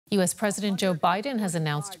U.S. President Joe Biden has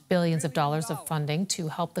announced billions of dollars of funding to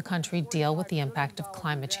help the country deal with the impact of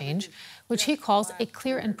climate change, which he calls a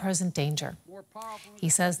clear and present danger. He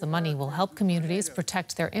says the money will help communities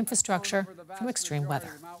protect their infrastructure from extreme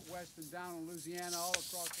weather.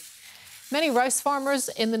 Many rice farmers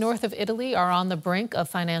in the north of Italy are on the brink of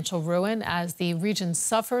financial ruin as the region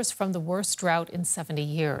suffers from the worst drought in 70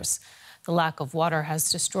 years. The lack of water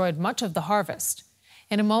has destroyed much of the harvest.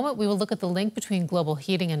 In a moment, we will look at the link between global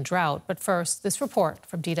heating and drought. But first, this report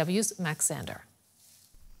from DW's Max Sander.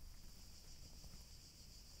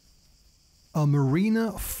 A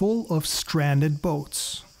marina full of stranded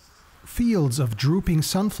boats, fields of drooping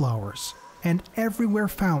sunflowers, and everywhere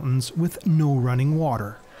fountains with no running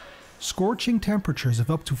water. Scorching temperatures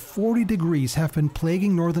of up to 40 degrees have been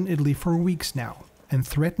plaguing northern Italy for weeks now and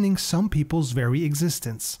threatening some people's very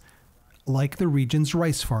existence, like the region's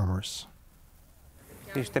rice farmers.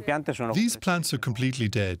 These plants are completely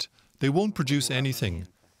dead. They won't produce anything.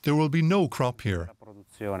 There will be no crop here.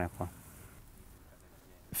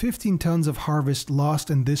 15 tons of harvest lost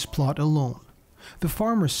in this plot alone. The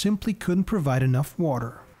farmers simply couldn't provide enough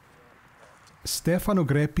water. Stefano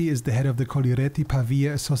Greppi is the head of the Coldiretti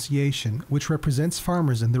Pavia Association, which represents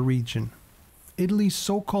farmers in the region. Italy's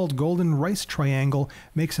so-called Golden Rice Triangle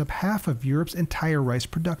makes up half of Europe's entire rice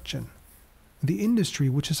production. The industry,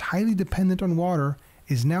 which is highly dependent on water,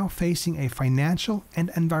 is now facing a financial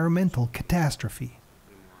and environmental catastrophe.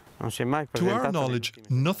 To our knowledge,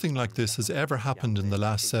 nothing like this has ever happened in the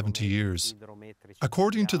last 70 years.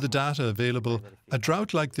 According to the data available, a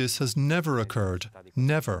drought like this has never occurred.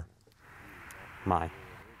 Never.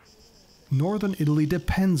 Northern Italy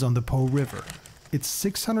depends on the Po River. Its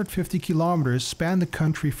 650 kilometers span the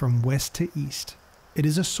country from west to east. It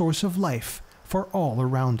is a source of life for all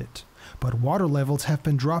around it. But water levels have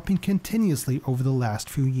been dropping continuously over the last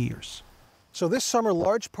few years. So this summer,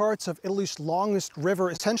 large parts of Italy's longest river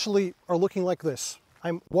essentially are looking like this.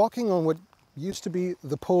 I'm walking on what used to be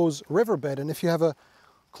the Po's riverbed, and if you have a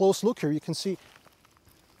close look here, you can see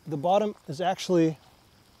the bottom is actually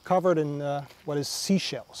covered in what is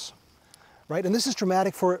seashells, right? And this is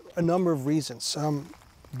dramatic for a number of reasons.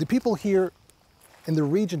 The people here in the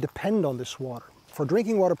region depend on this water for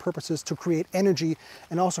drinking water purposes, to create energy,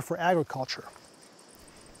 and also for agriculture.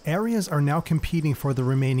 Areas are now competing for the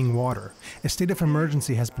remaining water. A state of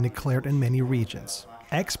emergency has been declared in many regions.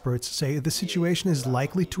 Experts say the situation is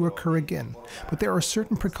likely to occur again, but there are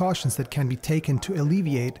certain precautions that can be taken to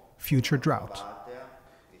alleviate future drought.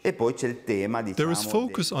 There is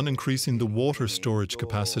focus on increasing the water storage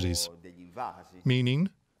capacities, meaning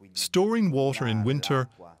storing water in winter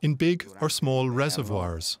in big or small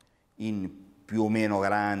reservoirs.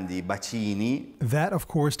 That, of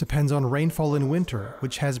course, depends on rainfall in winter,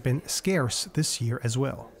 which has been scarce this year as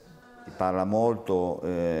well.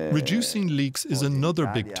 Reducing leaks is another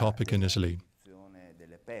big topic in Italy,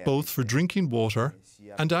 both for drinking water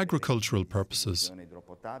and agricultural purposes.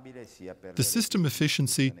 The system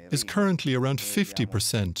efficiency is currently around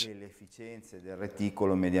 50%.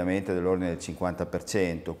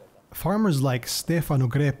 Farmers like Stefano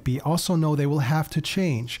Greppi also know they will have to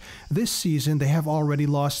change. This season, they have already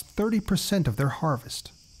lost 30% of their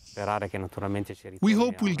harvest. We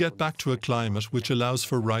hope we'll get back to a climate which allows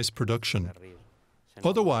for rice production.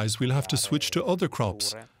 Otherwise, we'll have to switch to other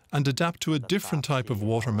crops and adapt to a different type of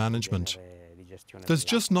water management. There's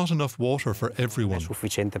just not enough water for everyone.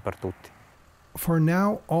 For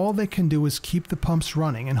now, all they can do is keep the pumps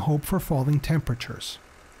running and hope for falling temperatures.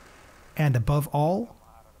 And above all,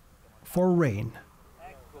 for rain.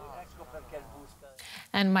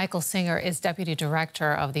 And Michael Singer is Deputy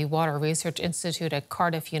Director of the Water Research Institute at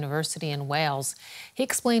Cardiff University in Wales. He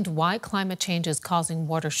explained why climate change is causing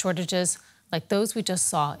water shortages like those we just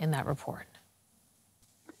saw in that report.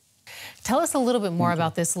 Tell us a little bit more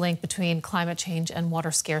about this link between climate change and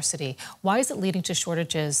water scarcity. Why is it leading to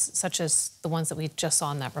shortages such as the ones that we just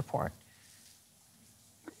saw in that report?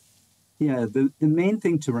 Yeah, the main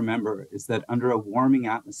thing to remember is that under a warming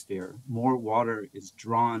atmosphere, more water is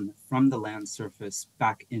drawn from the land surface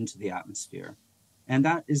back into the atmosphere. And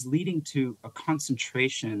that is leading to a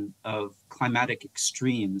concentration of climatic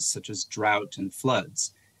extremes such as drought and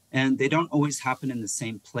floods. And they don't always happen in the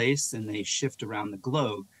same place, and they shift around the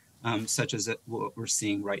globe, such as what we're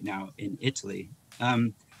seeing right now in Italy.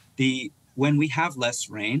 When we have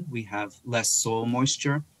less rain, we have less soil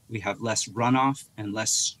moisture, we have less runoff and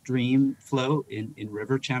less stream flow in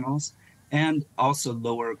river channels, and also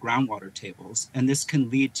lower groundwater tables. And this can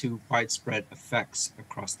lead to widespread effects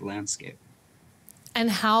across the landscape.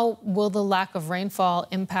 And how will the lack of rainfall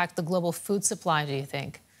impact the global food supply, do you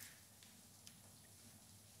think?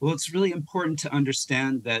 Well, it's really important to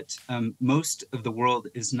understand that most of the world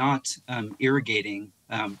is not irrigating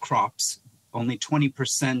crops. Only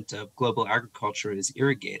 20% of global agriculture is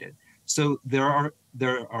irrigated. So there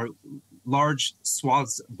are large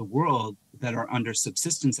swaths of the world that are under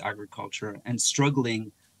subsistence agriculture and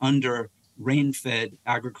struggling under rain-fed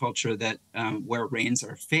agriculture that where rains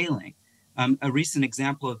are failing. A recent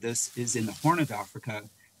example of this is in the Horn of Africa,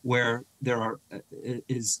 where there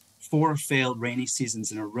is 4 failed rainy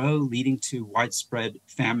seasons in a row, leading to widespread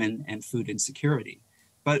famine and food insecurity.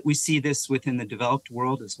 But we see this within the developed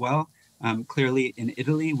world as well. Clearly in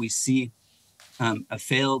Italy, we see a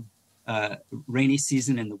failed rainy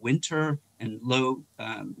season in the winter and low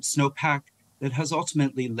snowpack that has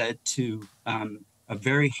ultimately led to a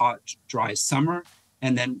very hot, dry summer.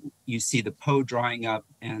 And then you see the Po drying up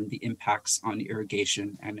and the impacts on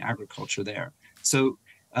irrigation and agriculture there. So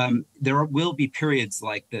there will be periods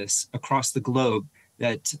like this across the globe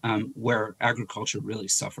that where agriculture really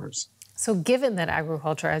suffers. So given that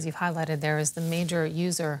agriculture, as you've highlighted there, is the major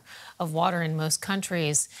user of water in most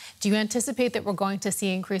countries, do you anticipate that we're going to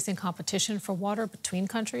see increasing competition for water between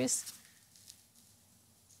countries?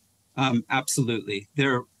 Absolutely.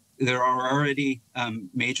 There are already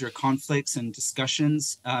major conflicts and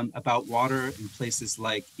discussions about water in places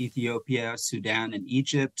like Ethiopia, Sudan, and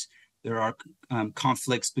Egypt. There are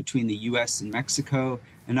conflicts between the US and Mexico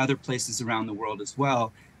and other places around the world as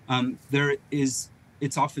well.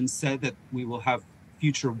 It's often said that we will have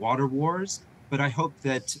future water wars, but I hope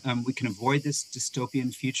that we can avoid this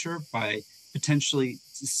dystopian future by potentially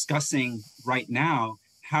discussing right now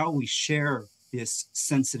how we share this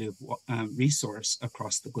sensitive resource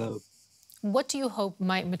across the globe. What do you hope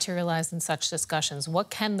might materialize in such discussions? What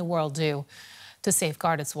can the world do to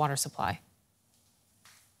safeguard its water supply?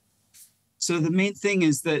 So the main thing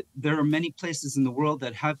is that there are many places in the world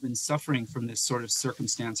that have been suffering from this sort of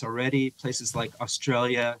circumstance already. Places like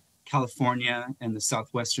Australia, California, and the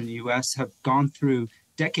southwestern US have gone through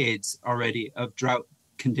decades already of drought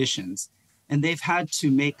conditions. And they've had to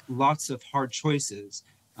make lots of hard choices,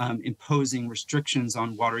 imposing restrictions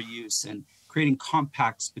on water use and creating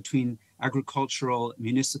compacts between agricultural,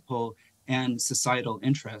 municipal, and societal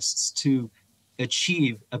interests to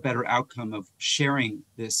achieve a better outcome of sharing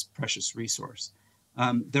this precious resource.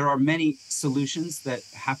 There are many solutions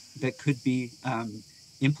that could be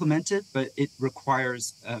implemented, but it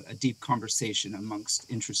requires a deep conversation amongst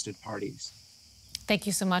interested parties. Thank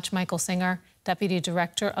you so much, Michael Singer, Deputy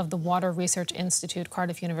Director of the Water Research Institute,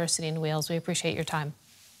 Cardiff University in Wales. We appreciate your time.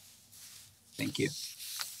 Thank you.